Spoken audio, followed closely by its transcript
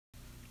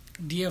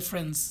Dear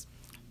friends,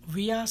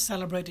 we are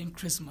celebrating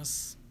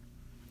Christmas,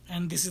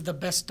 and this is the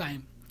best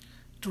time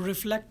to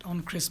reflect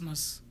on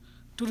Christmas,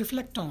 to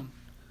reflect on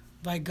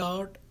why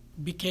God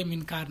became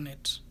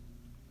incarnate.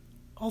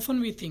 Often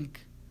we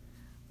think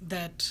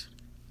that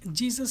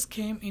Jesus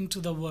came into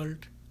the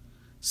world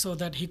so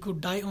that he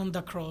could die on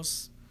the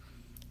cross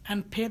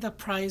and pay the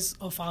price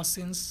of our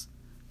sins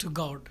to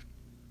God.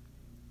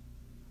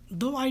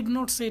 Though I do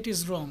not say it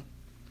is wrong,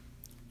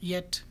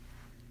 yet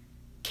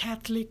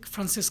Catholic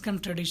Franciscan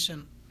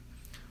tradition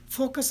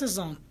focuses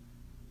on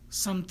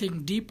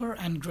something deeper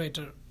and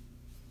greater.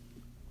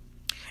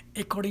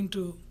 According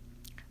to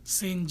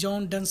St.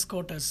 John Duns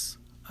Scotus,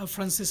 a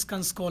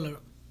Franciscan scholar,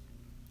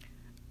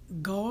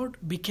 God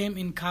became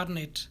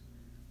incarnate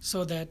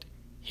so that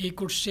he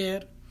could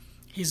share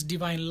his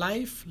divine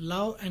life,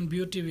 love, and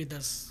beauty with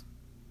us.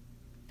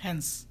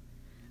 Hence,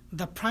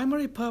 the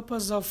primary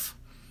purpose of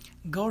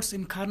God's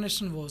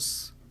incarnation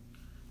was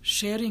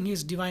sharing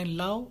his divine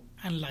love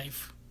and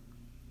life.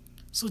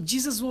 So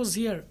Jesus was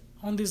here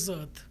on this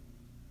earth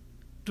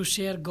to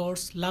share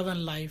God's love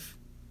and life,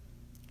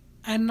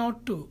 and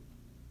not to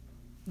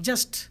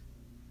just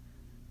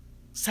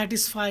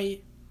satisfy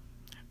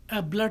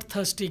a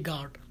bloodthirsty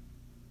God.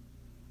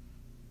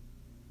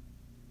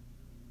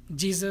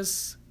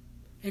 Jesus,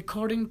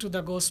 according to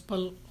the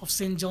Gospel of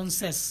St. John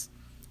says,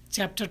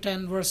 chapter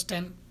 10, verse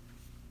 10,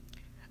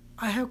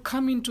 I have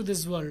come into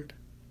this world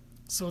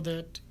so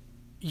that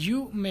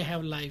you may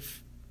have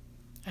life,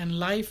 and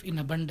life in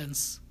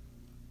abundance.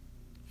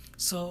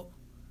 So,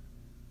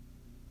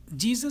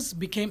 Jesus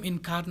became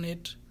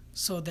incarnate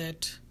so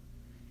that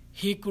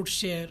he could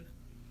share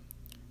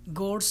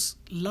God's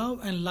love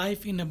and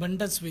life in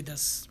abundance with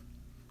us.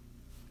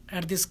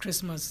 At this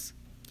Christmas,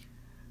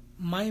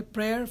 my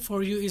prayer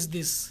for you is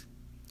this,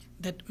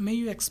 that may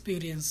you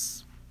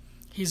experience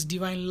his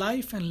divine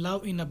life and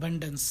love in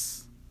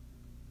abundance.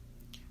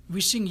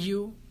 Wishing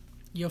you,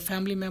 your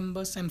family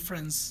members and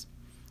friends,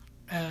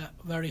 a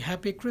very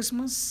happy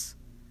Christmas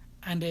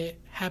and a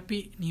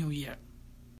happy New Year.